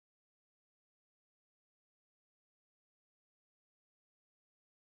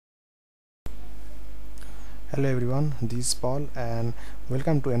Hello everyone, this is Paul and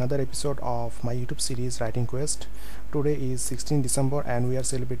welcome to another episode of my YouTube series Writing Quest. Today is 16 December and we are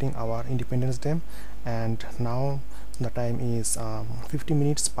celebrating our Independence Day, and now the time is 50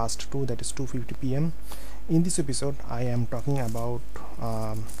 minutes past 2, that is 2:50 p.m. In this episode I am talking about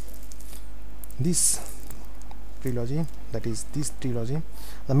this trilogy, that is this trilogy,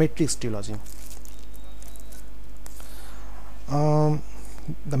 the Matrix Trilogy.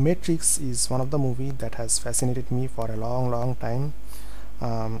 The Matrix is one of the movie that has fascinated me for a long time.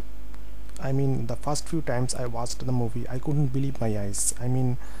 um, I mean, the first few times I watched the movie I couldn't believe my eyes. I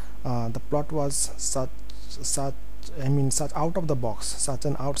mean, the plot was such such out of the box, such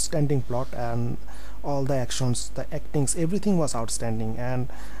an outstanding plot, and all the actions, the actings, everything was outstanding. And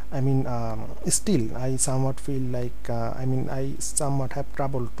still I somewhat feel like I somewhat have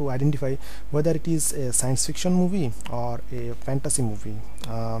trouble to identify whether it is a science fiction movie or a fantasy movie.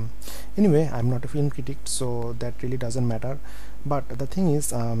 Anyway, I'm not a film critic, so that really doesn't matter. But the thing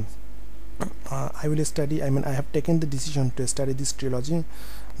is, I will study, I have taken the decision to study this trilogy,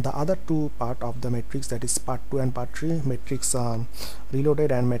 the other two part of the Matrix, that is part 2 and part 3, Matrix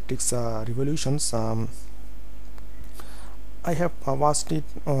Reloaded and Matrix Revolutions. I have watched it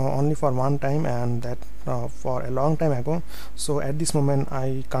only for one time, and that for a long time ago, so at this moment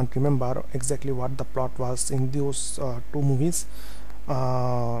I can't remember exactly what the plot was in those two movies.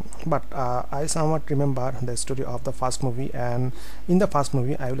 But I somewhat remember the story of the first movie, and in the first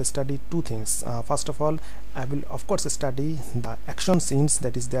movie I will study two things. First of all, I will of course study the action scenes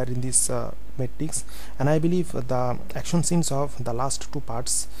that is there in this Matrix, and I believe the action scenes of the last two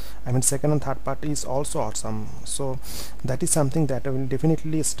parts, second and third part, is also awesome. So that is something that I will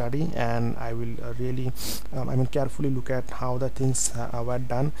definitely study, and I will really carefully look at how the things were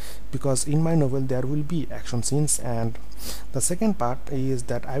done, because in my novel there will be action scenes. And the second part is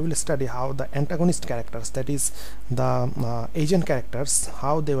that I will study how the antagonist characters, that is the agent characters,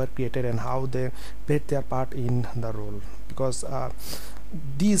 how they were created and how they played their part in the role. Because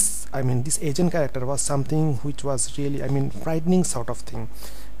this agent character was something which was really frightening sort of thing,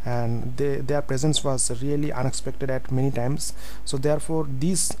 and their presence was really unexpected at many times. So therefore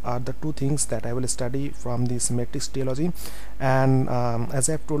these are the two things that I will study from this Matrix trilogy. And as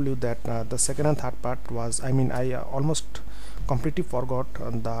I have told you that the second and third part was, I almost completely forgot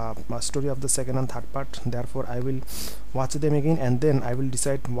the story of the second and third part. Therefore I will watch them again, and then I will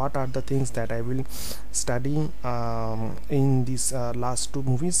decide what are the things that I will study in these last two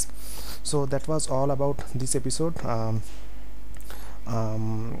movies. So that was all about this episode.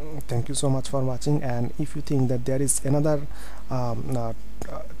 Thank you so much for watching, and if you think that there is another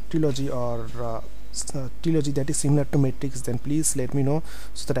trilogy or trilogy that is similar to Matrix, then please let me know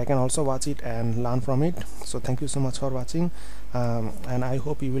so that I can also watch it and learn from it. So thank you so much for watching, and I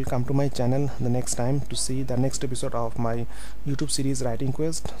hope you will come to my channel the next time to see the next episode of my YouTube series Writing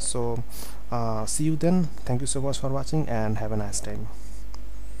Quest. So see you then. Thank you so much for watching and have a nice time.